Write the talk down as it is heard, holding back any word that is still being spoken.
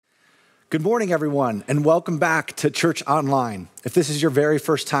Good morning, everyone, and welcome back to Church Online. If this is your very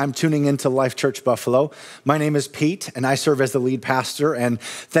first time tuning into Life Church Buffalo, my name is Pete, and I serve as the lead pastor, and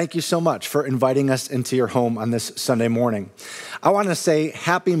thank you so much for inviting us into your home on this Sunday morning. I want to say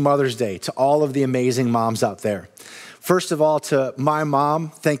Happy Mother's Day to all of the amazing moms out there. First of all, to my mom,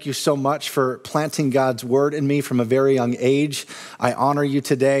 thank you so much for planting God's word in me from a very young age. I honor you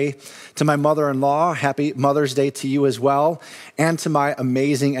today. To my mother-in-law, happy Mother's Day to you as well. And to my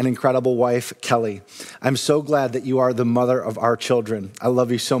amazing and incredible wife, Kelly. I'm so glad that you are the mother of our children. I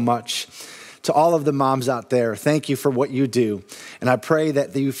love you so much. To all of the moms out there, thank you for what you do. And I pray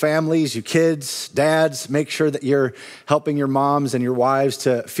that you families, you kids, dads, make sure that you're helping your moms and your wives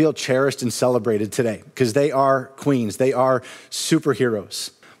to feel cherished and celebrated today, because they are queens. They are superheroes.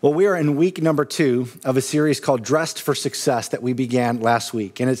 Well, we are in week number 2 of a series called Dressed for Success that we began last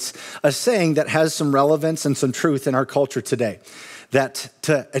week. And it's a saying that has some relevance and some truth in our culture today. That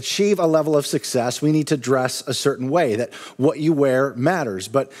to achieve a level of success, we need to dress a certain way, that what you wear matters.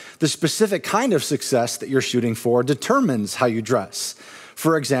 But the specific kind of success that you're shooting for determines how you dress.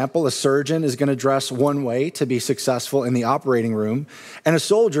 For example, a surgeon is going to dress one way to be successful in the operating room, and a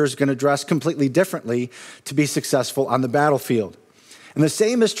soldier is going to dress completely differently to be successful on the battlefield. And the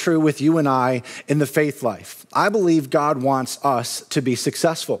same is true with you and I in the faith life. I believe God wants us to be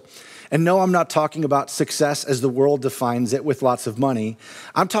successful. And no, I'm not talking about success as the world defines it with lots of money.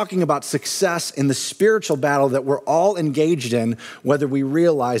 I'm talking about success in the spiritual battle that we're all engaged in, whether we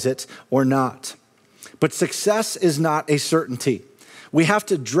realize it or not. But success is not a certainty. We have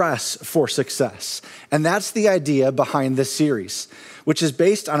to dress for success. And that's the idea behind this series, which is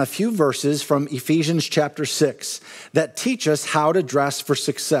based on a few verses from Ephesians chapter 6 that teach us how to dress for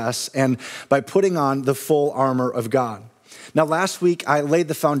success and by putting on the full armor of God. Now, last week, I laid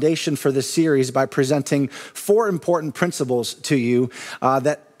the foundation for this series by presenting 4 important principles to you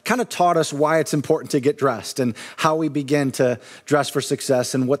that kind of taught us why it's important to get dressed and how we begin to dress for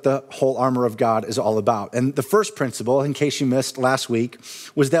success and what the whole armor of God is all about. And the first principle, in case you missed last week,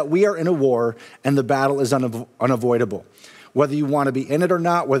 was that we are in a war and the battle is unavoidable. Whether you want to be in it or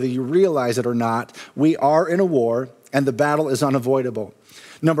not, whether you realize it or not, we are in a war and the battle is unavoidable.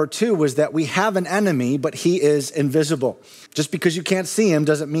 Number 2 was that we have an enemy, but he is invisible. Just because you can't see him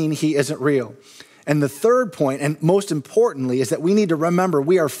doesn't mean he isn't real. And the third point, and most importantly, is that we need to remember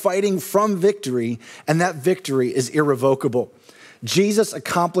we are fighting from victory, and that victory is irrevocable. Jesus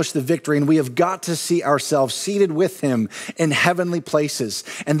accomplished the victory, and we have got to see ourselves seated with him in heavenly places.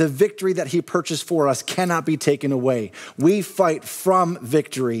 And the victory that he purchased for us cannot be taken away. We fight from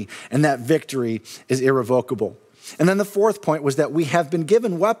victory, and that victory is irrevocable. And then the fourth point was that we have been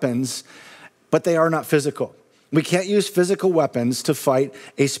given weapons, but they are not physical. We can't use physical weapons to fight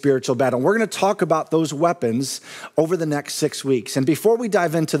a spiritual battle. We're going to talk about those weapons over the next 6 weeks. And before we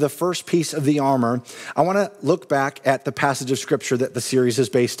dive into the first piece of the armor, I want to look back at the passage of scripture that the series is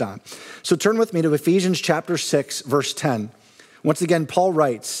based on. So turn with me to Ephesians chapter 6, verse 10. Once again, Paul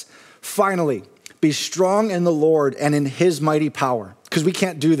writes, "Finally, be strong in the Lord and in his mighty power," because we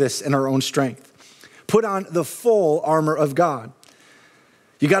can't do this in our own strength. "Put on the full armor of God."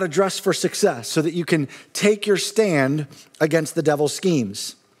 You got to dress for success so that you can take your stand against the devil's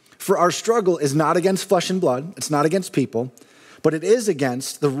schemes. For our struggle is not against flesh and blood. It's not against people, but it is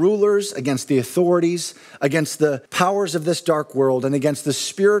against the rulers, against the authorities, against the powers of this dark world, and against the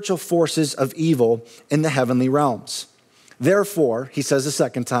spiritual forces of evil in the heavenly realms. Therefore, he says a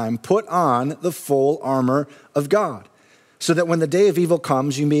second time, put on the full armor of God, so that when the day of evil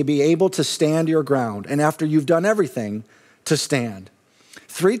comes, you may be able to stand your ground, and after you've done everything, to stand.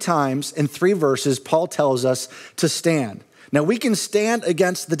 3 times in 3 verses, Paul tells us to stand. Now, we can stand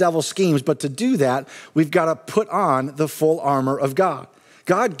against the devil's schemes, but to do that, we've got to put on the full armor of God.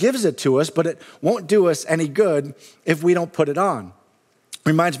 God gives it to us, but it won't do us any good if we don't put it on.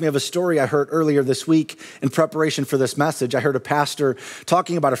 Reminds me of a story I heard earlier this week in preparation for this message. I heard a pastor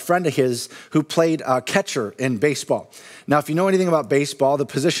talking about a friend of his who played catcher in baseball. Now, if you know anything about baseball, the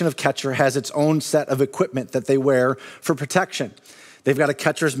position of catcher has its own set of equipment that they wear for protection. They've got a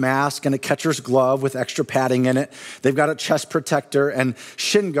catcher's mask and a catcher's glove with extra padding in it. They've got a chest protector and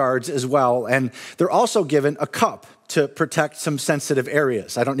shin guards as well. And they're also given a cup to protect some sensitive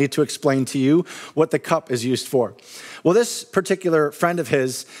areas. I don't need to explain to you what the cup is used for. Well, this particular friend of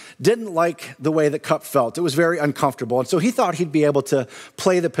his didn't like the way the cup felt. It was very uncomfortable. And so he thought he'd be able to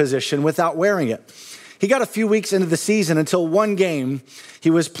play the position without wearing it. He got a few weeks into the season until one game he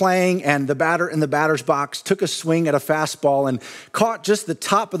was playing and the batter in the batter's box took a swing at a fastball and caught just the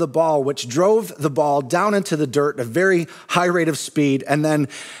top of the ball, which drove the ball down into the dirt at a very high rate of speed. And then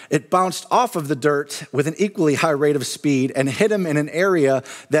it bounced off of the dirt with an equally high rate of speed and hit him in an area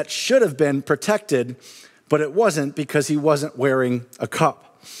that should have been protected, but it wasn't because he wasn't wearing a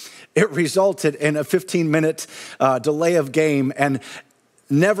cup. It resulted in a 15-minute delay of game, and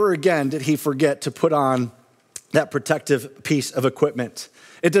never again did he forget to put on that protective piece of equipment.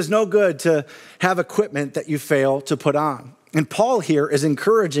 It does no good to have equipment that you fail to put on. And Paul here is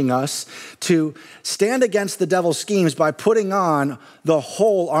encouraging us to stand against the devil's schemes by putting on the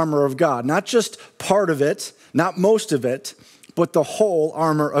whole armor of God, not just part of it, not most of it, but the whole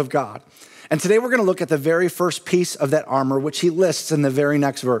armor of God. And today we're going to look at the very first piece of that armor, which he lists in the very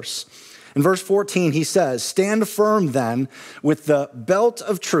next verse. In verse 14, he says, "Stand firm then with the belt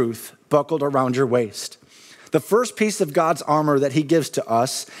of truth buckled around your waist." The first piece of God's armor that he gives to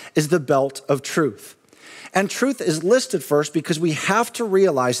us is the belt of truth. And truth is listed first because we have to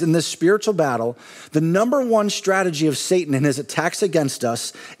realize in this spiritual battle, the number one strategy of Satan in his attacks against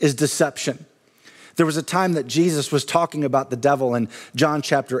us is deception. There was a time that Jesus was talking about the devil in John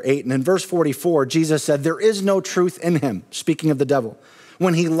chapter 8. And in verse 44, Jesus said, "There is no truth in him," speaking of the devil.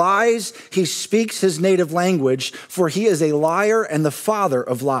 "When he lies, he speaks his native language, for he is a liar and the father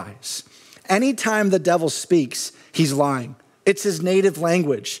of lies." Anytime the devil speaks, he's lying. It's his native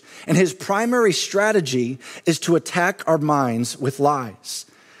language. And his primary strategy is to attack our minds with lies.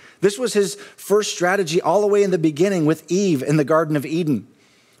 This was his first strategy all the way in the beginning with Eve in the Garden of Eden.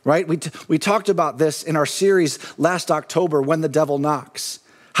 Right? We talked about this in our series last October, When the Devil Knocks.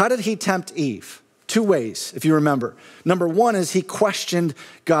 How did he tempt Eve? Two ways, if you remember. Number one is he questioned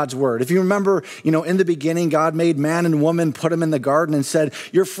God's word. If you remember, in the beginning, God made man and woman, put them in the garden and said,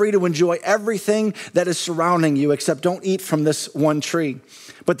 "You're free to enjoy everything that is surrounding you, except don't eat from this one tree."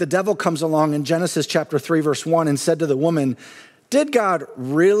 But the devil comes along in Genesis chapter 3, verse 1 and said to the woman, "Did God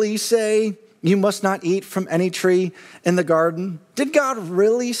really say you must not eat from any tree in the garden? Did God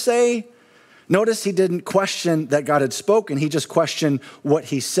really say?" Notice he didn't question that God had spoken. He just questioned what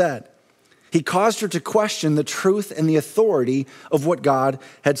he said. He caused her to question the truth and the authority of what God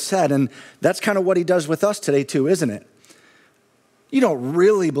had said. And that's kind of what he does with us today too, isn't it? You don't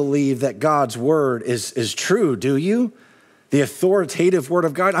really believe that God's word is true, do you? The authoritative word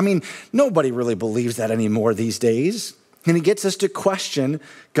of God. I mean, nobody really believes that anymore these days. And he gets us to question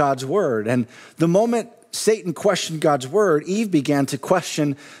God's word. And the moment Satan questioned God's word, Eve began to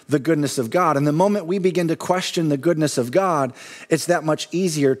question the goodness of God. And the moment we begin to question the goodness of God, it's that much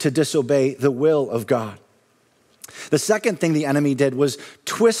easier to disobey the will of God. The second thing the enemy did was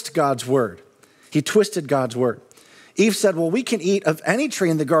twist God's word. He twisted God's word. Eve said, "Well, we can eat of any tree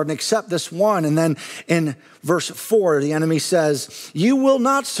in the garden except this one." And then in verse 4, the enemy says, "You will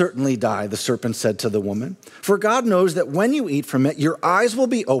not certainly die," the serpent said to the woman, "for God knows that when you eat from it, your eyes will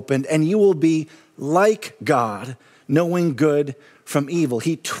be opened and you will be like God, knowing good from evil."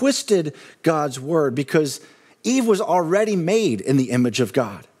 He twisted God's word because Eve was already made in the image of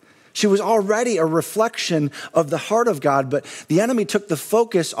God. She was already a reflection of the heart of God, but the enemy took the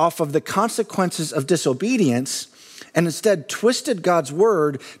focus off of the consequences of disobedience and instead twisted God's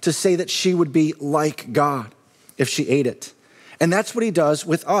word to say that she would be like God if she ate it. And that's what he does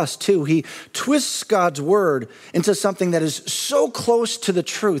with us too. He twists God's word into something that is so close to the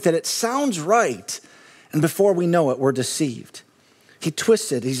truth that it sounds right, and before we know it, we're deceived. He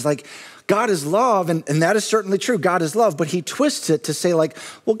twists it. He's like, God is love, and that is certainly true. God is love, but he twists it to say like,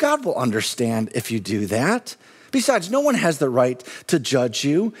 well, God will understand if you do that. Besides, no one has the right to judge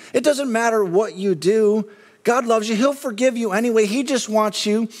you. It doesn't matter what you do. God loves you. He'll forgive you anyway. He just wants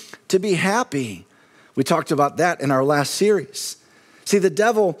you to be happy. We talked about that in our last series. See, the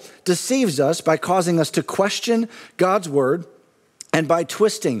devil deceives us by causing us to question God's word and by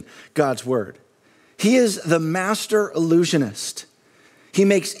twisting God's word. He is the master illusionist. He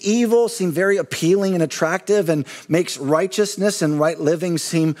makes evil seem very appealing and attractive and makes righteousness and right living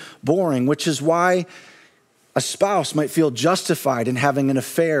seem boring, which is why a spouse might feel justified in having an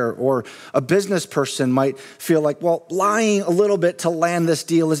affair, or a business person might feel like, well, lying a little bit to land this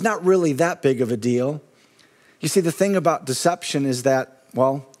deal is not really that big of a deal. You see, the thing about deception is that,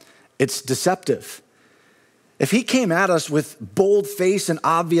 well, it's deceptive. If he came at us with bold face and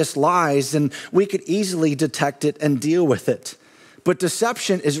obvious lies, then we could easily detect it and deal with it. But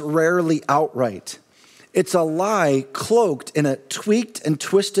deception is rarely outright. It's a lie cloaked in a tweaked and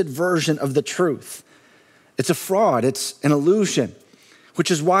twisted version of the truth. It's a fraud. It's an illusion, which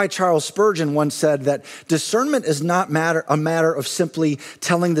is why Charles Spurgeon once said that discernment is not a matter of simply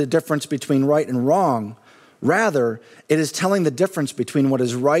telling the difference between right and wrong, Rather, it is telling the difference between what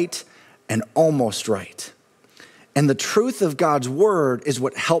is right and almost right. And the truth of God's word is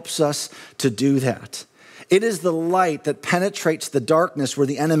what helps us to do that. It is the light that penetrates the darkness where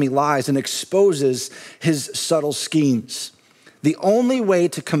the enemy lies and exposes his subtle schemes. The only way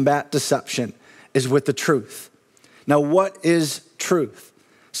to combat deception is with the truth. Now, what is truth?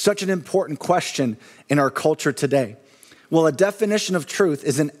 Such an important question in our culture today. Well, a definition of truth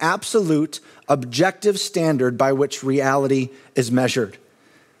is an absolute, objective standard by which reality is measured.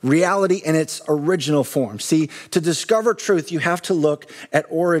 Reality in its original form. See, to discover truth, you have to look at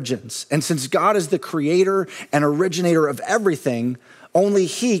origins. And since God is the creator and originator of everything, only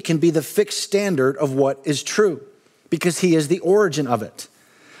he can be the fixed standard of what is true, because he is the origin of it.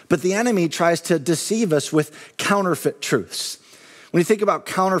 But the enemy tries to deceive us with counterfeit truths. When you think about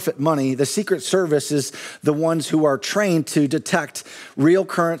counterfeit money, the Secret Service is the ones who are trained to detect real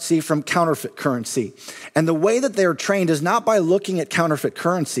currency from counterfeit currency. And the way that they're trained is not by looking at counterfeit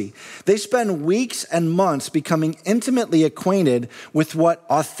currency. They spend weeks and months becoming intimately acquainted with what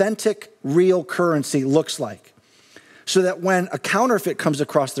authentic, real currency looks like, so that when a counterfeit comes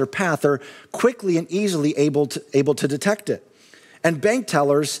across their path, they're quickly and easily able to detect it. And bank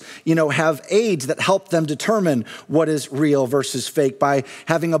tellers, have aids that help them determine what is real versus fake by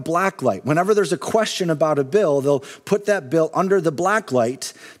having a black light. Whenever there's a question about a bill, they'll put that bill under the black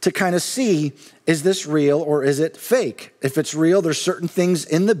light to kind of see, is this real or is it fake? If it's real, there's certain things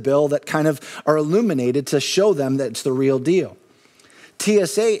in the bill that kind of are illuminated to show them that it's the real deal.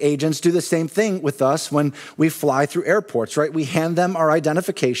 TSA agents do the same thing with us when we fly through airports, right? We hand them our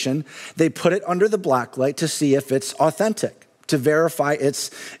identification. They put it under the black light to see if it's authentic, to verify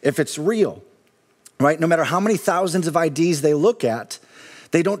if it's real, right? No matter how many thousands of IDs they look at,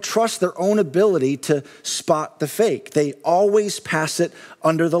 they don't trust their own ability to spot the fake. They always pass it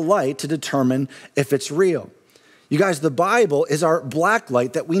under the light to determine if it's real. You guys, the Bible is our black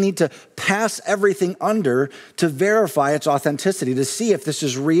light that we need to pass everything under to verify its authenticity, to see if this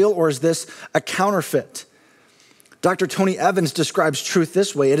is real or is this a counterfeit. Dr. Tony Evans describes truth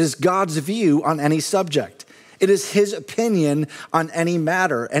this way: it is God's view on any subject. It is his opinion on any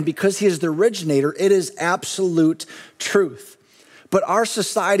matter. And because he is the originator, it is absolute truth. But our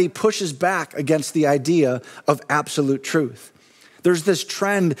society pushes back against the idea of absolute truth. There's this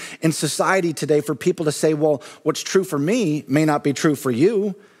trend in society today for people to say, well, what's true for me may not be true for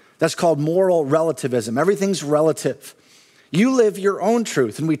you. That's called moral relativism. Everything's relative. You live your own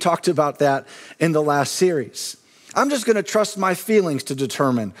truth. And we talked about that in the last series. I'm just going to trust my feelings to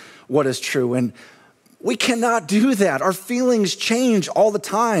determine what is true. And we cannot do that. Our feelings change all the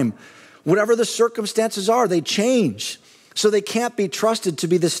time. Whatever the circumstances are, they change. So they can't be trusted to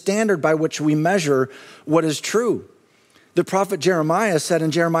be the standard by which we measure what is true. The prophet Jeremiah said in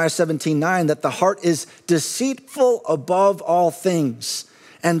Jeremiah 17:9 that the heart is deceitful above all things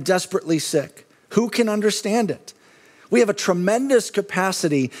and desperately sick. Who can understand it? We have a tremendous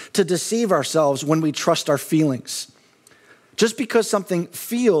capacity to deceive ourselves when we trust our feelings. Just because something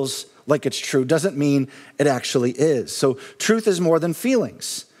feels like it's true doesn't mean it actually is. So truth is more than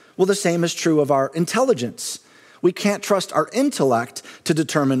feelings. Well, the same is true of our intelligence. We can't trust our intellect to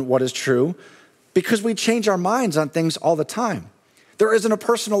determine what is true because we change our minds on things all the time. There isn't a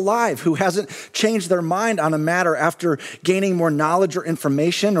person alive who hasn't changed their mind on a matter after gaining more knowledge or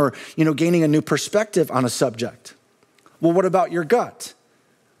information or, gaining a new perspective on a subject. Well, what about your gut,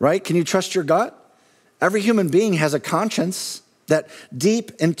 right? Can you trust your gut? Every human being has a conscience, that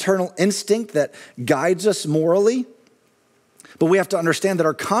deep internal instinct that guides us morally. But we have to understand that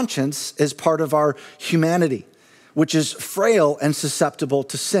our conscience is part of our humanity, which is frail and susceptible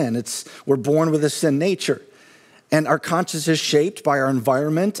to sin. We're born with a sin nature. And our conscience is shaped by our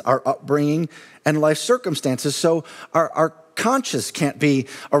environment, our upbringing, and life circumstances. So our conscience can't be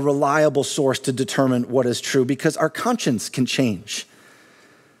a reliable source to determine what is true because our conscience can change.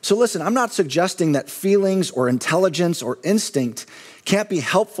 So listen, I'm not suggesting that feelings or intelligence or instinct can't be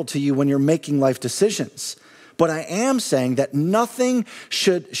helpful to you when you're making life decisions. But I am saying that nothing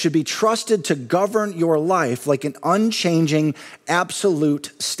should be trusted to govern your life like an unchanging,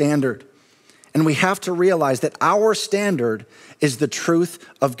 absolute standard. And we have to realize that our standard is the truth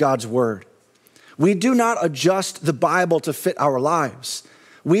of God's word. We do not adjust the Bible to fit our lives.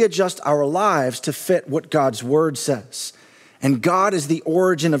 We adjust our lives to fit what God's word says. And God is the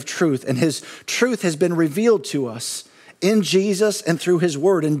origin of truth, and his truth has been revealed to us in Jesus and through his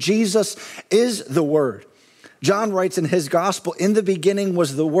word. And Jesus is the word. John writes in his gospel, in the beginning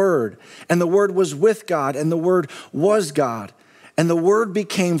was the word, and the word was with God, and the word was God. And the word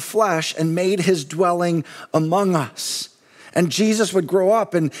became flesh and made his dwelling among us. And Jesus would grow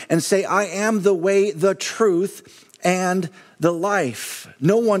up and say, I am the way, the truth, and the life.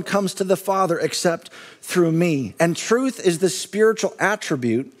 No one comes to the Father except through me. And truth is the spiritual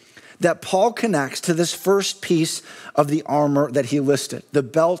attribute that Paul connects to this first piece of the armor that he listed, the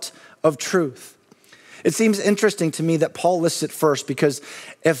belt of truth. It seems interesting to me that Paul lists it first because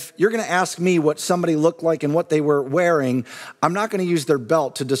if you're going to ask me what somebody looked like and what they were wearing, I'm not going to use their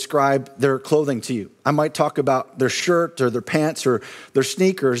belt to describe their clothing to you. I might talk about their shirt or their pants or their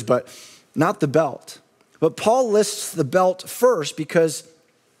sneakers, but not the belt. But Paul lists the belt first because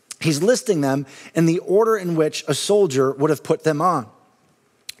he's listing them in the order in which a soldier would have put them on.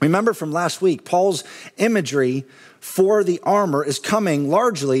 Remember from last week, Paul's imagery for the armor is coming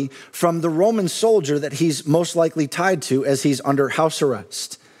largely from the Roman soldier that he's most likely tied to as he's under house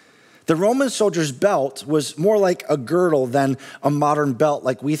arrest. The Roman soldier's belt was more like a girdle than a modern belt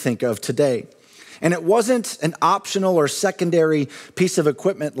like we think of today. And it wasn't an optional or secondary piece of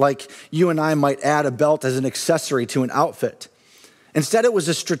equipment like you and I might add a belt as an accessory to an outfit. Instead, it was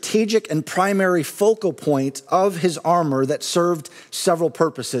a strategic and primary focal point of his armor that served several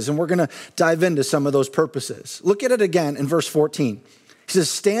purposes. And we're going to dive into some of those purposes. Look at it again in verse 14. He says,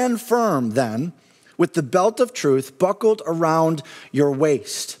 stand firm then with the belt of truth buckled around your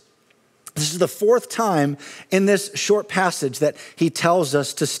waist. This is the fourth time in this short passage that he tells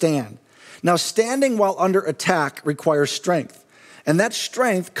us to stand. Now, standing while under attack requires strength. And that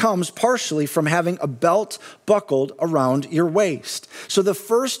strength comes partially from having a belt buckled around your waist. So the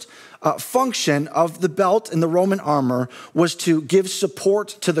first function of the belt in the Roman armor was to give support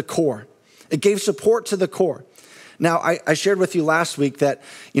to the core. It gave support to the core. Now, I shared with you last week that,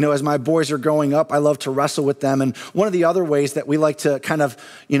 as my boys are growing up, I love to wrestle with them. And one of the other ways that we like to kind of,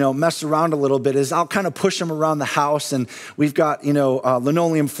 mess around a little bit is I'll kind of push them around the house. And we've got,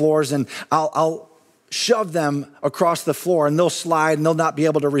 linoleum floors, and I'll shove them across the floor and they'll slide and they'll not be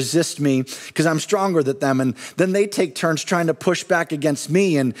able to resist me because I'm stronger than them. And then they take turns trying to push back against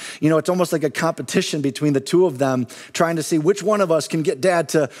me. And, it's almost like a competition between the two of them trying to see which one of us can get dad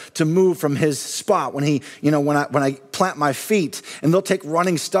to move from his spot when he, when I plant my feet. And they'll take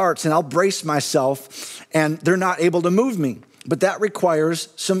running starts and I'll brace myself and they're not able to move me. But that requires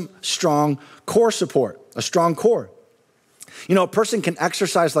some strong core support, a strong core. A person can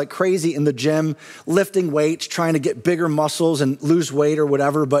exercise like crazy in the gym, lifting weights, trying to get bigger muscles and lose weight or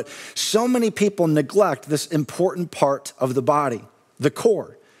whatever, but so many people neglect this important part of the body, the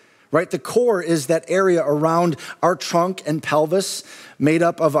core, right? The core is that area around our trunk and pelvis made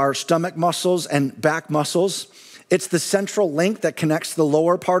up of our stomach muscles and back muscles. It's the central link that connects the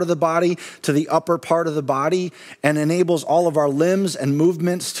lower part of the body to the upper part of the body and enables all of our limbs and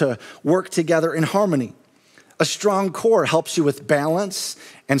movements to work together in harmony. A strong core helps you with balance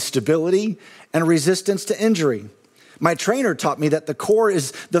and stability and resistance to injury. My trainer taught me that the core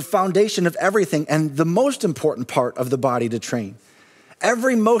is the foundation of everything and the most important part of the body to train.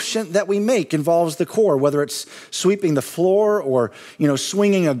 Every motion that we make involves the core, whether it's sweeping the floor or,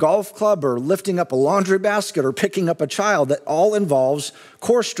 swinging a golf club or lifting up a laundry basket or picking up a child. That all involves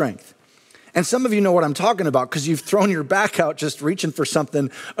core strength. And some of you know what I'm talking about because you've thrown your back out just reaching for something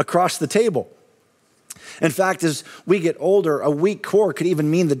across the table. In fact, as we get older, a weak core could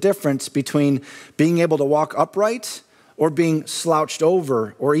even mean the difference between being able to walk upright or being slouched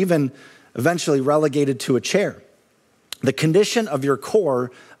over or even eventually relegated to a chair. The condition of your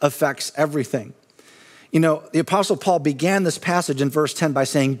core affects everything. The Apostle Paul began this passage in verse 10 by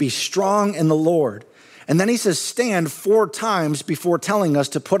saying, be strong in the Lord. And then he says, stand 4 times before telling us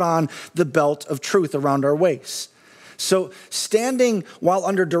to put on the belt of truth around our waists. So standing while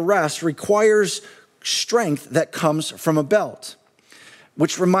under duress requires strength that comes from a belt,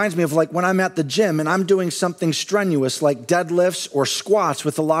 which reminds me of like when I'm at the gym and I'm doing something strenuous like deadlifts or squats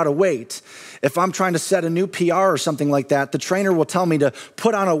with a lot of weight. If I'm trying to set a new PR or something like that, the trainer will tell me to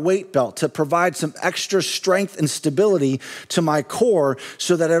put on a weight belt to provide some extra strength and stability to my core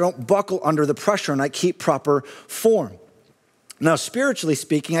so that I don't buckle under the pressure and I keep proper form. Now, spiritually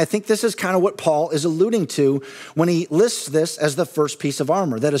speaking, I think this is kind of what Paul is alluding to when he lists this as the first piece of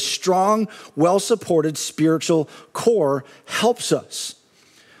armor, that a strong, well-supported spiritual core helps us.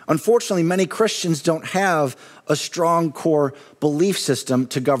 Unfortunately, many Christians don't have a strong core belief system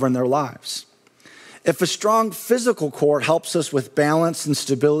to govern their lives. If a strong physical core helps us with balance and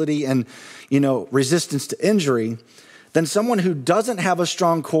stability and, resistance to injury, then someone who doesn't have a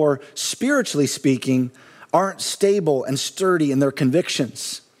strong core, spiritually speaking, aren't stable and sturdy in their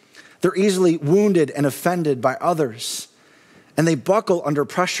convictions. They're easily wounded and offended by others, and they buckle under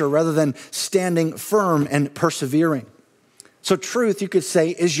pressure rather than standing firm and persevering. So truth, you could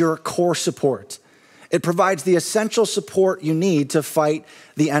say, is your core support. It provides the essential support you need to fight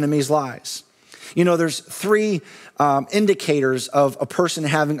the enemy's lies. You know, there's three indicators of a person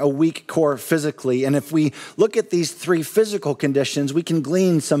having a weak core physically. And if we look at these three physical conditions, we can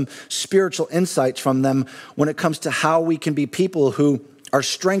glean some spiritual insights from them when it comes to how we can be people who are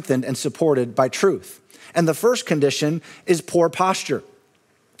strengthened and supported by truth. And the first condition is poor posture.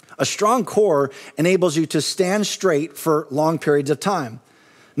 A strong core enables you to stand straight for long periods of time.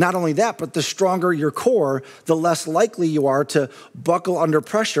 Not only that, but the stronger your core, the less likely you are to buckle under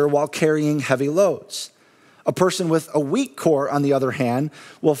pressure while carrying heavy loads. A person with a weak core, on the other hand,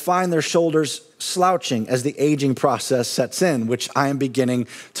 will find their shoulders slouching as the aging process sets in, which I am beginning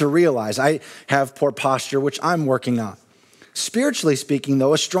to realize. I have poor posture, which I'm working on. Spiritually speaking,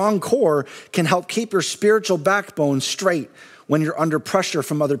 though, a strong core can help keep your spiritual backbone straight when you're under pressure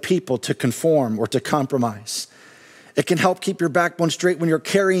from other people to conform or to compromise. It can help keep your backbone straight when you're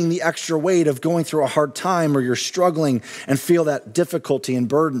carrying the extra weight of going through a hard time or you're struggling and feel that difficulty and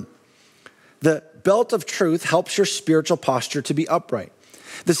burden. The belt of truth helps your spiritual posture to be upright.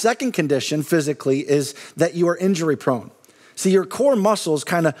 The second condition physically is that you are injury prone. See, your core muscles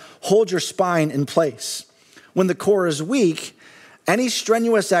kind of hold your spine in place. When the core is weak, any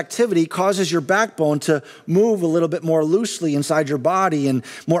strenuous activity causes your backbone to move a little bit more loosely inside your body and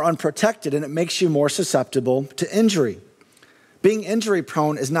more unprotected, and it makes you more susceptible to injury. Being injury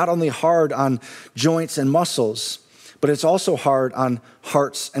prone is not only hard on joints and muscles, but it's also hard on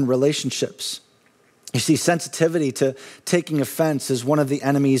hearts and relationships. You see, sensitivity to taking offense is one of the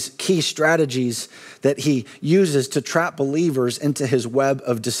enemy's key strategies that he uses to trap believers into his web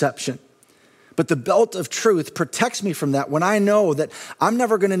of deception. But the belt of truth protects me from that when I know that I'm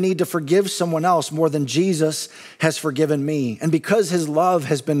never going to need to forgive someone else more than Jesus has forgiven me. And because his love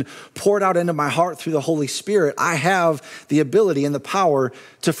has been poured out into my heart through the Holy Spirit, I have the ability and the power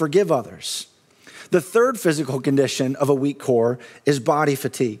to forgive others. The third physical condition of a weak core is body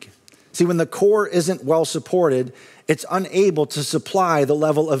fatigue. See, when the core isn't well supported, it's unable to supply the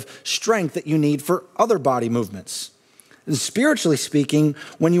level of strength that you need for other body movements. And spiritually speaking,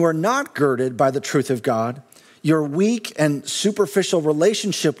 when you are not girded by the truth of God, your weak and superficial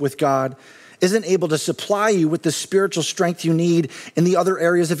relationship with God isn't able to supply you with the spiritual strength you need in the other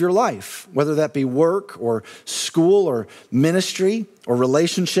areas of your life, whether that be work or school or ministry or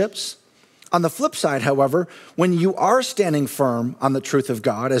relationships. On the flip side, however, when you are standing firm on the truth of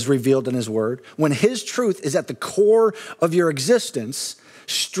God as revealed in his word, when his truth is at the core of your existence,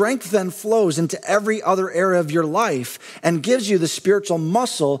 strength then flows into every other area of your life and gives you the spiritual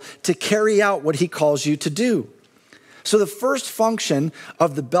muscle to carry out what he calls you to do. So the first function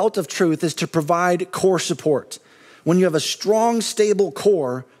of the belt of truth is to provide core support. When you have a strong, stable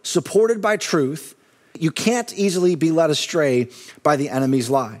core supported by truth, you can't easily be led astray by the enemy's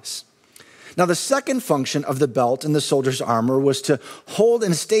lies. Now, the second function of the belt in the soldier's armor was to hold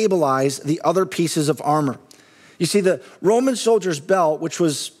and stabilize the other pieces of armor. You see, the Roman soldier's belt, which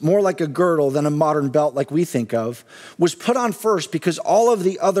was more like a girdle than a modern belt like we think of, was put on first because all of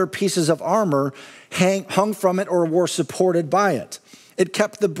the other pieces of armor hung from it or were supported by it. It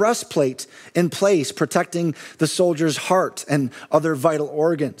kept the breastplate in place, protecting the soldier's heart and other vital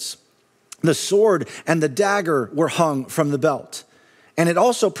organs. The sword and the dagger were hung from the belt. And it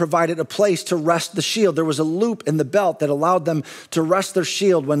also provided a place to rest the shield. There was a loop in the belt that allowed them to rest their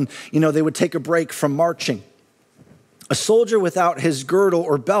shield when, they would take a break from marching. A soldier without his girdle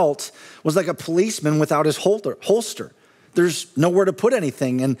or belt was like a policeman without his holster. There's nowhere to put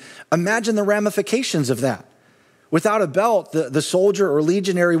anything. And imagine the ramifications of that. Without a belt, the soldier or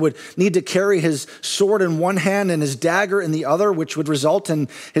legionary would need to carry his sword in one hand and his dagger in the other, which would result in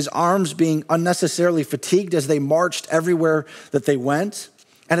his arms being unnecessarily fatigued as they marched everywhere that they went.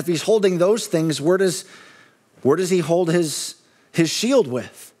 And if he's holding those things, where does he hold his shield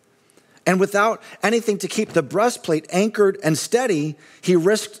with? And without anything to keep the breastplate anchored and steady, he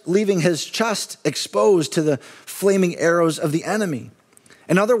risked leaving his chest exposed to the flaming arrows of the enemy.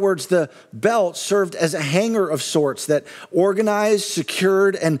 In other words, the belt served as a hanger of sorts that organized,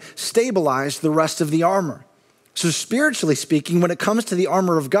 secured, and stabilized the rest of the armor. So spiritually speaking, when it comes to the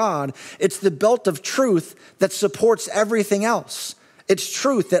armor of God, it's the belt of truth that supports everything else. It's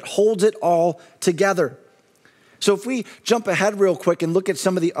truth that holds it all together. So if we jump ahead real quick and look at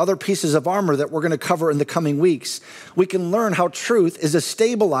some of the other pieces of armor that we're going to cover in the coming weeks, we can learn how truth is a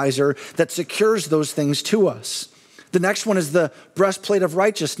stabilizer that secures those things to us. The next one is the breastplate of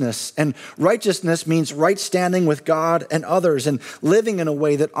righteousness. And righteousness means right standing with God and others and living in a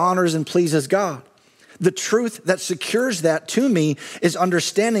way that honors and pleases God. The truth that secures that to me is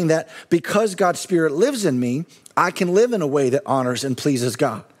understanding that because God's Spirit lives in me, I can live in a way that honors and pleases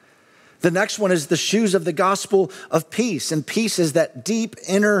God. The next one is the shoes of the gospel of peace. And peace is that deep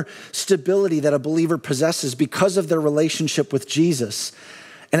inner stability that a believer possesses because of their relationship with Jesus.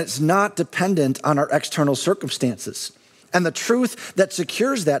 And it's not dependent on our external circumstances. And the truth that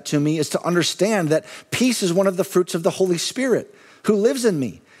secures that to me is to understand that peace is one of the fruits of the Holy Spirit who lives in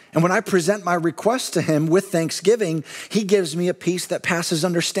me. And when I present my request to him with thanksgiving, he gives me a peace that passes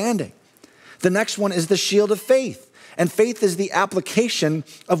understanding. The next one is the shield of faith. And faith is the application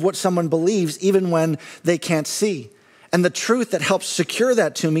of what someone believes even when they can't see. And the truth that helps secure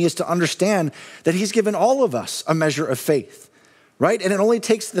that to me is to understand that he's given all of us a measure of faith, right? And it only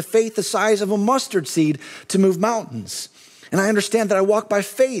takes the faith the size of a mustard seed to move mountains. And I understand that I walk by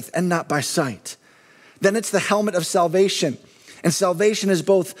faith and not by sight. Then it's the helmet of salvation. And salvation is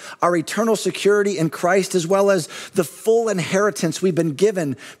both our eternal security in Christ as well as the full inheritance we've been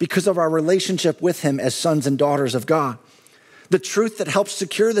given because of our relationship with him as sons and daughters of God. The truth that helps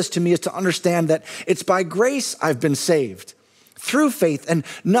secure this to me is to understand that it's by grace I've been saved through faith and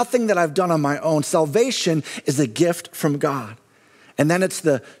nothing that I've done on my own. Salvation is a gift from God. And then it's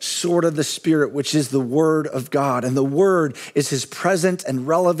the sword of the Spirit, which is the word of God. And the word is his present and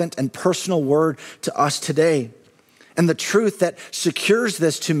relevant and personal word to us today. And the truth that secures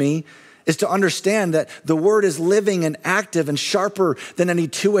this to me is to understand that the word is living and active and sharper than any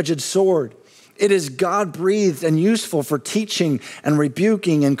two-edged sword. It is God-breathed and useful for teaching and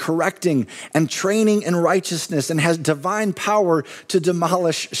rebuking and correcting and training in righteousness and has divine power to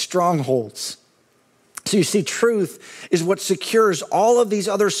demolish strongholds. So you see, truth is what secures all of these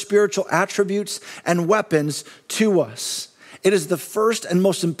other spiritual attributes and weapons to us. It is the first and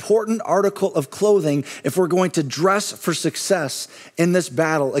most important article of clothing if we're going to dress for success in this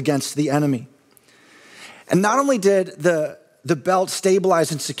battle against the enemy. And not only did the belt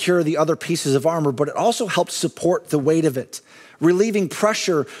stabilize and secure the other pieces of armor, but it also helped support the weight of it, relieving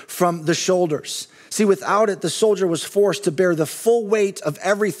pressure from the shoulders. See, without it, the soldier was forced to bear the full weight of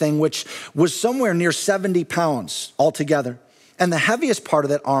everything, which was somewhere near 70 pounds altogether. And the heaviest part of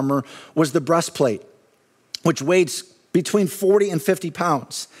that armor was the breastplate, which weighed between 40 and 50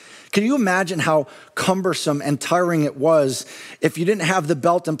 pounds. Can you imagine how cumbersome and tiring it was if you didn't have the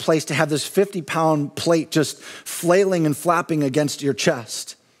belt in place to have this 50-pound plate just flailing and flapping against your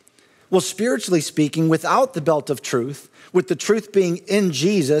chest? Well, spiritually speaking, without the belt of truth, with the truth being in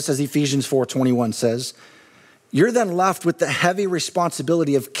Jesus, as Ephesians 4:21 says, you're then left with the heavy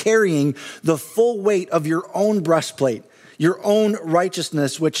responsibility of carrying the full weight of your own breastplate, your own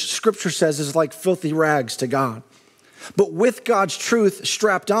righteousness, which Scripture says is like filthy rags to God. But with God's truth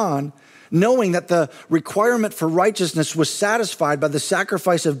strapped on, knowing that the requirement for righteousness was satisfied by the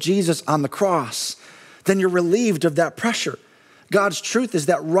sacrifice of Jesus on the cross, then you're relieved of that pressure. God's truth is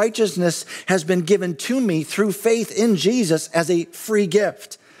that righteousness has been given to me through faith in Jesus as a free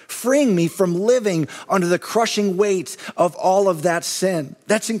gift, freeing me from living under the crushing weight of all of that sin.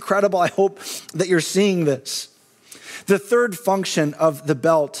 That's incredible. I hope that you're seeing this. The third function of the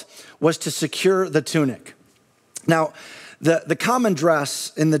belt was to secure the tunic. Now, the common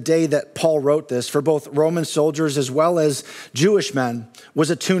dress in the day that Paul wrote this for both Roman soldiers as well as Jewish men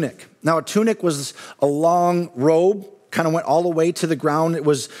was a tunic. Now, a tunic was a long robe, kind of went all the way to the ground. It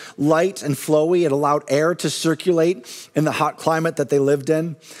was light and flowy. It allowed air to circulate in the hot climate that they lived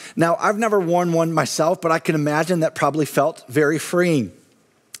in. Now, I've never worn one myself, but I can imagine that probably felt very freeing.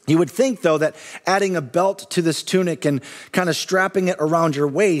 You would think, though, that adding a belt to this tunic and kind of strapping it around your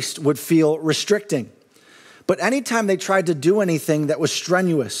waist would feel restricting. But anytime they tried to do anything that was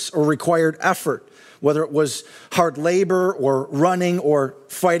strenuous or required effort, whether it was hard labor or running or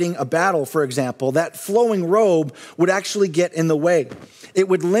fighting a battle, for example, that flowing robe would actually get in the way. It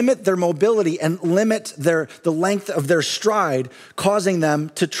would limit their mobility and limit the length of their stride, causing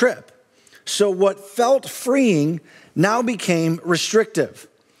them to trip. So what felt freeing now became restrictive.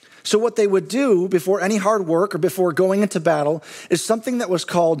 So what they would do before any hard work or before going into battle is something that was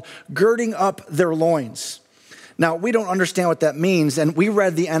called girding up their loins. Now, we don't understand what that means, and we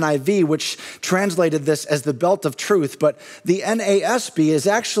read the NIV, which translated this as the belt of truth, but the NASB is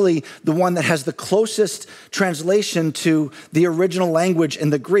actually the one that has the closest translation to the original language in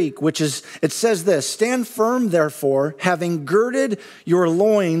the Greek, which is, it says this, "Stand firm, therefore, having girded your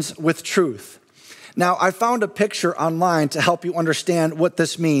loins with truth." Now, I found a picture online to help you understand what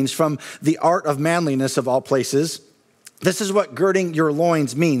this means from The Art of Manliness, of all places. This is what girding your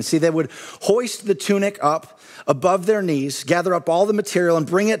loins means. See, they would hoist the tunic up above their knees, gather up all the material and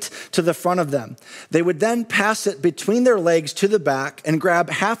bring it to the front of them. They would then pass it between their legs to the back and grab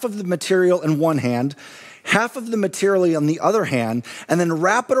half of the material in one hand, half of the material on the other hand, and then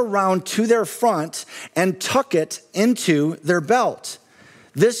wrap it around to their front and tuck it into their belt.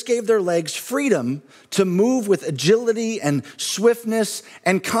 This gave their legs freedom to move with agility and swiftness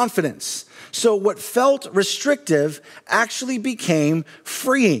and confidence. So what felt restrictive actually became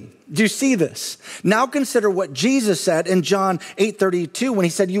freeing. Do you see this? Now consider what Jesus said in John 8:32 when he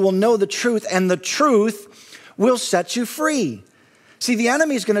said, "You will know the truth, and the truth will set you free." See, the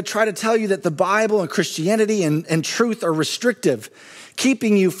enemy is going to try to tell you that the Bible and Christianity and truth are restrictive,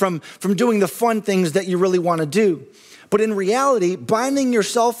 keeping you from doing the fun things that you really want to do. But in reality, binding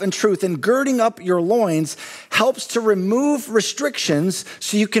yourself in truth and girding up your loins helps to remove restrictions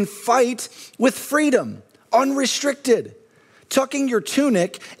so you can fight with freedom, unrestricted. Tucking your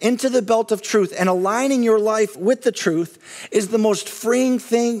tunic into the belt of truth and aligning your life with the truth is the most freeing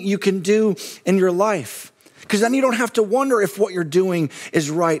thing you can do in your life. Because then you don't have to wonder if what you're doing is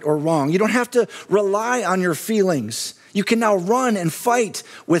right or wrong. You don't have to rely on your feelings. You can now run and fight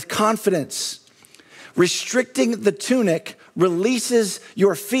with confidence. Restricting the tunic releases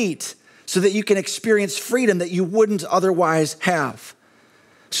your feet so that you can experience freedom that you wouldn't otherwise have.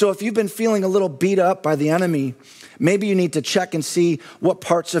 So if you've been feeling a little beat up by the enemy, maybe you need to check and see what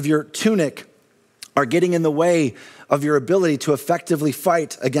parts of your tunic are getting in the way of your ability to effectively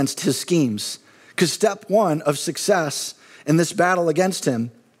fight against his schemes. Because step one of success in this battle against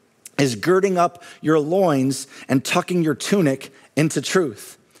him is girding up your loins and tucking your tunic into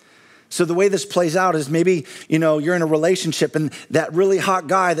truth. So the way this plays out is maybe, you're in a relationship and that really hot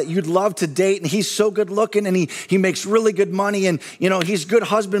guy that you'd love to date, and he's so good looking and he makes really good money and, he's good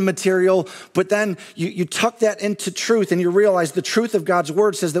husband material. But then you tuck that into truth and you realize the truth of God's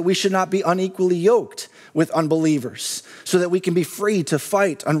word says that we should not be unequally yoked with unbelievers so that we can be free to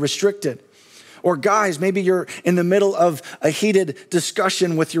fight unrestricted. Or guys, maybe you're in the middle of a heated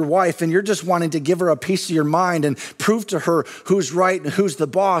discussion with your wife and you're just wanting to give her a piece of your mind and prove to her who's right and who's the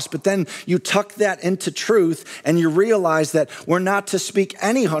boss. But then you tuck that into truth and you realize that we're not to speak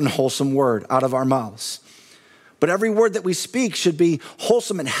any unwholesome word out of our mouths. But every word that we speak should be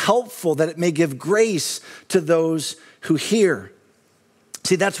wholesome and helpful, that it may give grace to those who hear.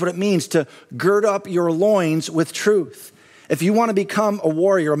 See, that's what it means to gird up your loins with truth. If you want to become a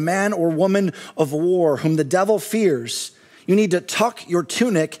warrior, a man or woman of war whom the devil fears, you need to tuck your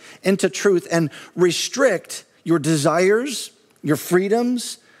tunic into truth and restrict your desires, your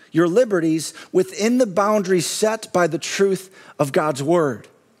freedoms, your liberties within the boundaries set by the truth of God's word.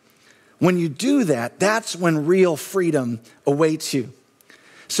 When you do that, that's when real freedom awaits you.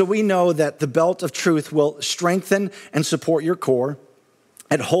 So we know that the belt of truth will strengthen and support your core.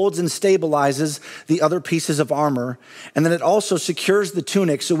 It holds and stabilizes the other pieces of armor, and then it also secures the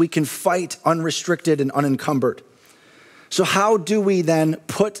tunic so we can fight unrestricted and unencumbered. So how do we then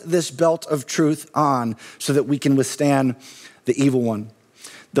put this belt of truth on so that we can withstand the evil one?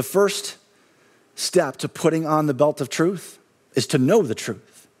 The first step to putting on the belt of truth is to know the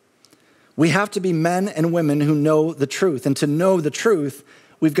truth. We have to be men and women who know the truth, and to know the truth,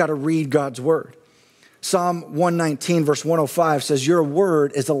 we've got to read God's word. Psalm 119, verse 105 says, "Your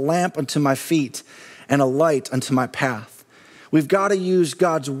word is a lamp unto my feet and a light unto my path." We've got to use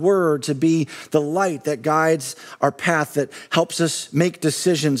God's word to be the light that guides our path, that helps us make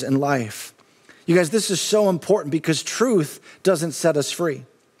decisions in life. You guys, this is so important because truth doesn't set us free.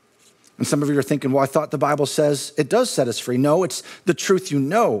 And some of you are thinking, well, I thought the Bible says it does set us free. No, it's the truth you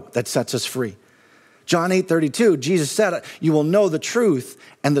know that sets us free. John 8:32, Jesus said, "You will know the truth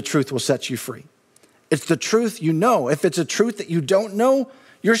and the truth will set you free." It's the truth you know. If it's a truth that you don't know,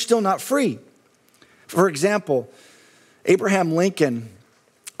 you're still not free. For example, Abraham Lincoln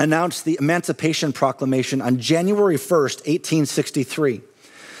announced the Emancipation Proclamation on January 1st, 1863.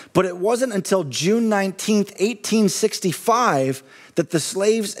 But it wasn't until June 19th, 1865, that the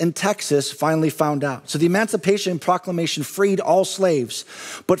slaves in Texas finally found out. So the Emancipation Proclamation freed all slaves.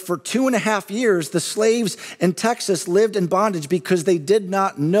 But for 2.5 years, the slaves in Texas lived in bondage because they did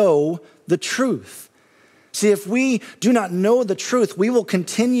not know the truth. See, if we do not know the truth, we will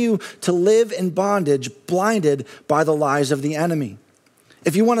continue to live in bondage, blinded by the lies of the enemy.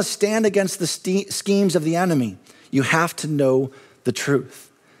 If you want to stand against the schemes of the enemy, you have to know the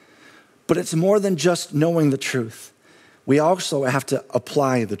truth. But it's more than just knowing the truth. We also have to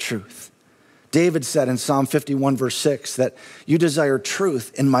apply the truth. David said in Psalm 51, verse 6, that you desire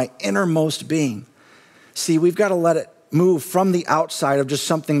truth in my innermost being. See, we've got to let it move from the outside of just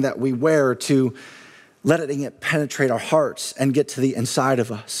something that we wear to let it penetrate our hearts and get to the inside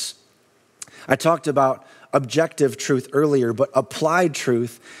of us. I talked about objective truth earlier, but applied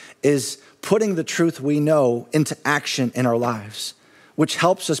truth is putting the truth we know into action in our lives, which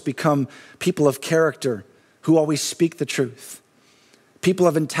helps us become people of character who always speak the truth, people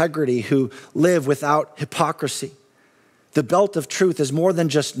of integrity who live without hypocrisy, The belt of truth is more than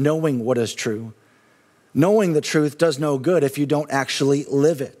just knowing what is true. Knowing the truth does no good if you don't actually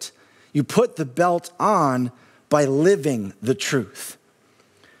live it. You put the belt on by living the truth.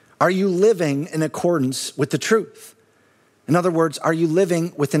 Are you living in accordance with the truth? In other words, are you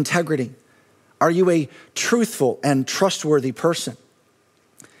living with integrity? Are you a truthful and trustworthy person?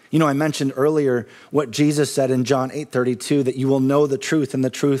 You know, I mentioned earlier what Jesus said in John 8:32, that you will know the truth and the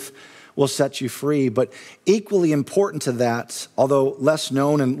truth will set you free. But equally important to that, although less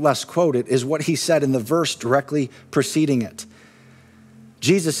known and less quoted, is what he said in the verse directly preceding it.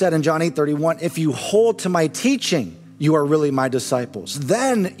 Jesus said in John 8:31, if you hold to my teaching, you are really my disciples.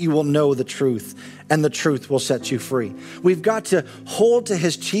 Then you will know the truth, and the truth will set you free. We've got to hold to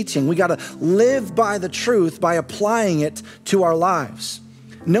his teaching. We got to live by the truth by applying it to our lives.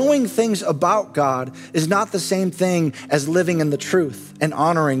 Knowing things about God is not the same thing as living in the truth and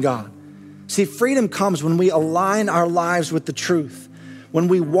honoring God. See, freedom comes when we align our lives with the truth, when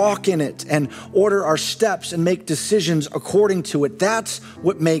we walk in it and order our steps and make decisions according to it. That's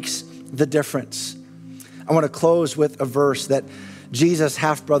what makes the difference. I want to close with a verse that Jesus'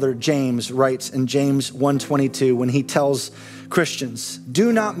 half-brother James writes in James 1:22 when he tells Christians,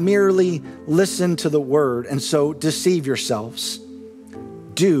 do not merely listen to the word and so deceive yourselves.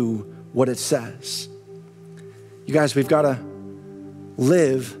 Do what it says. You guys, we've got to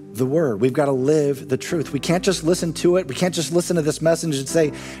live the word. We've got to live the truth. We can't just listen to it. We can't just listen to this message and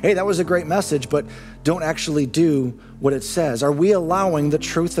say, hey, that was a great message, but don't actually do what it says. Are we allowing the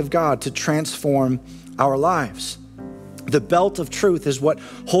truth of God to transform our lives? The belt of truth is what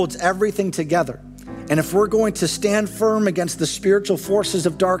holds everything together. And if we're going to stand firm against the spiritual forces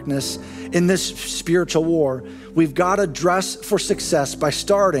of darkness in this spiritual war, we've got to dress for success by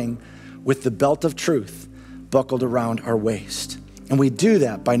starting with the belt of truth buckled around our waist. And we do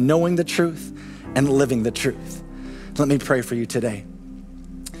that by knowing the truth and living the truth. Let me pray for you today.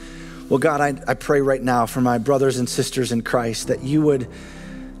 Well, God, I pray right now for my brothers and sisters in Christ that you would,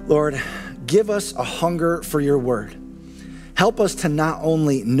 Lord, give us a hunger for your word. Help us to not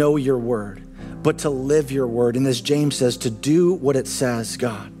only know your word, but to live your word. And as James says, to do what it says,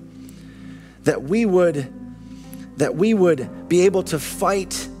 God. That we would be able to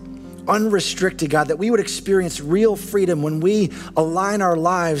fight unrestricted, God, that we would experience real freedom when we align our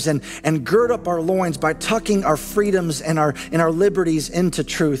lives and gird up our loins by tucking our freedoms and our liberties into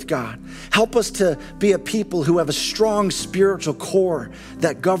truth, God. Help us to be a people who have a strong spiritual core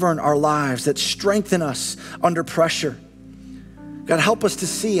that govern our lives, that strengthen us under pressure. God, help us to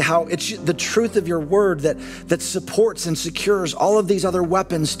see how it's the truth of your word that supports and secures all of these other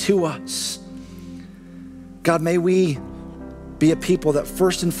weapons to us. God, may we be a people that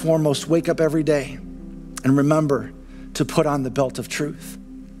first and foremost wake up every day and remember to put on the belt of truth.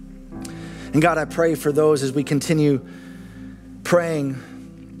 And God, I pray for those as we continue praying.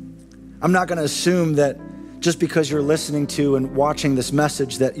 I'm not going to assume that just because you're listening to and watching this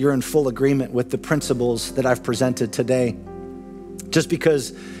message that you're in full agreement with the principles that I've presented today. Just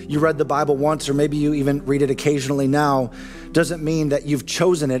because you read the Bible once, or maybe you even read it occasionally now, doesn't mean that you've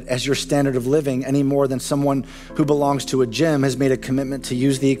chosen it as your standard of living any more than someone who belongs to a gym has made a commitment to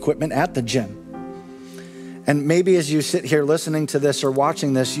use the equipment at the gym. And maybe as you sit here listening to this or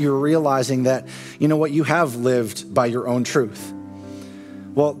watching this, you're realizing that, you know what, you have lived by your own truth.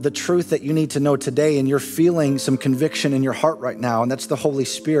 Well, the truth that you need to know today, and you're feeling some conviction in your heart right now, and that's the Holy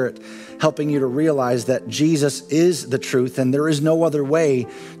Spirit helping you to realize that Jesus is the truth and there is no other way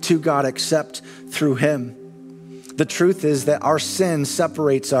to God except through him. The truth is that our sin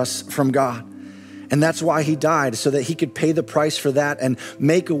separates us from God. And that's why he died, so that he could pay the price for that and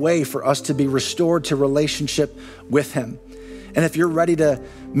make a way for us to be restored to relationship with him. And if you're ready to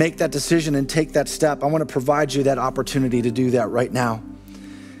make that decision and take that step, I want to provide you that opportunity to do that right now.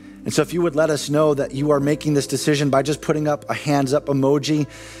 And so if you would let us know that you are making this decision by just putting up a hands up emoji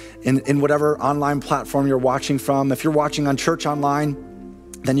in whatever online platform you're watching from. If you're watching on Church Online,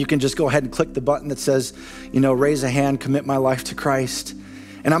 then you can just go ahead and click the button that says, raise a hand, commit my life to Christ.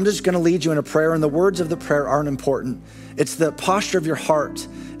 And I'm just going to lead you in a prayer, and the words of the prayer aren't important. It's the posture of your heart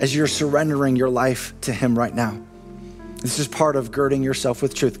as you're surrendering your life to him right now. This is part of girding yourself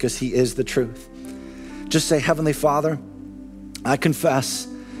with truth, because he is the truth. Just say, Heavenly Father, I confess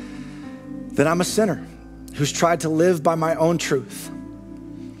that I'm a sinner who's tried to live by my own truth.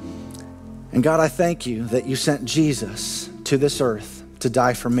 And God, I thank you that you sent Jesus to this earth to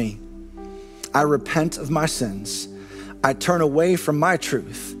die for me. I repent of my sins. I turn away from my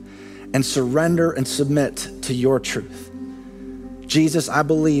truth and surrender and submit to your truth. Jesus, I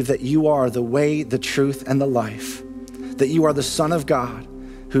believe that you are the way, the truth, and the life, that you are the Son of God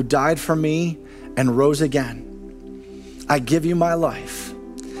who died for me and rose again. I give you my life.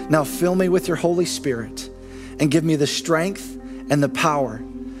 Now fill me with your Holy Spirit and give me the strength and the power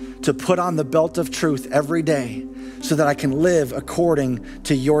to put on the belt of truth every day so that I can live according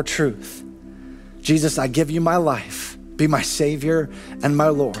to your truth. Jesus, I give you my life. Be my Savior and my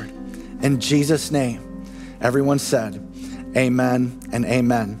Lord. In Jesus' name, everyone said, amen and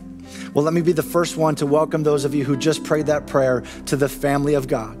amen. Well, let me be the first one to welcome those of you who just prayed that prayer to the family of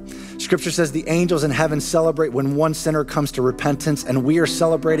God. Scripture says the angels in heaven celebrate when one sinner comes to repentance, and we are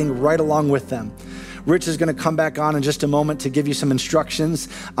celebrating right along with them. Rich is going to come back on in just a moment to give you some instructions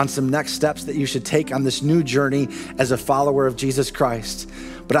on some next steps that you should take on this new journey as a follower of Jesus Christ.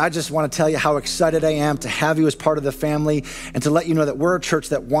 But I just want to tell you how excited I am to have you as part of the family and to let you know that we're a church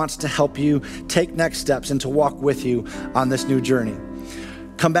that wants to help you take next steps and to walk with you on this new journey.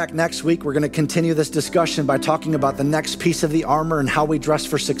 Come back next week. We're going to continue this discussion by talking about the next piece of the armor and how we dress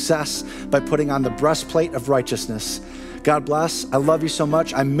for success by putting on the breastplate of righteousness. God bless. I love you so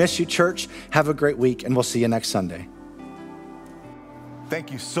much. I miss you, church. Have a great week, and we'll see you next Sunday.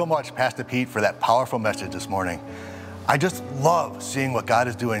 Thank you so much, Pastor Pete, for that powerful message this morning. I just love seeing what God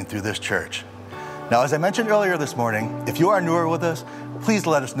is doing through this church. Now, as I mentioned earlier this morning, if you are newer with us, please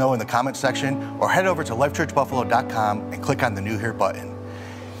let us know in the comment section or head over to lifechurchbuffalo.com and click on the New Here button.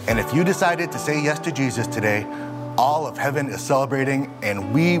 And if you decided to say yes to Jesus today, all of heaven is celebrating,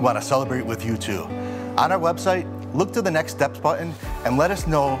 and we want to celebrate with you too. On our website, look to the Next Steps button and let us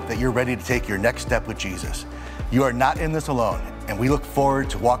know that you're ready to take your next step with Jesus. You are not in this alone, and we look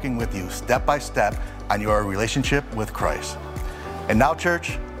forward to walking with you step by step on your relationship with Christ. And now,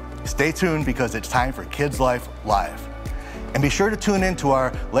 church, stay tuned because it's time for Kids Life Live. And be sure to tune in to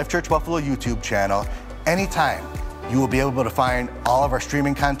our Life Church Buffalo YouTube channel anytime. You will be able to find all of our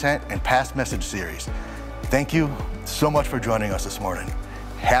streaming content and past message series. Thank you so much for joining us this morning.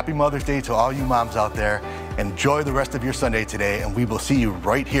 Happy Mother's Day to all you moms out there. Enjoy the rest of your Sunday today, and we will see you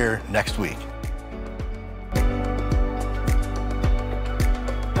right here next week.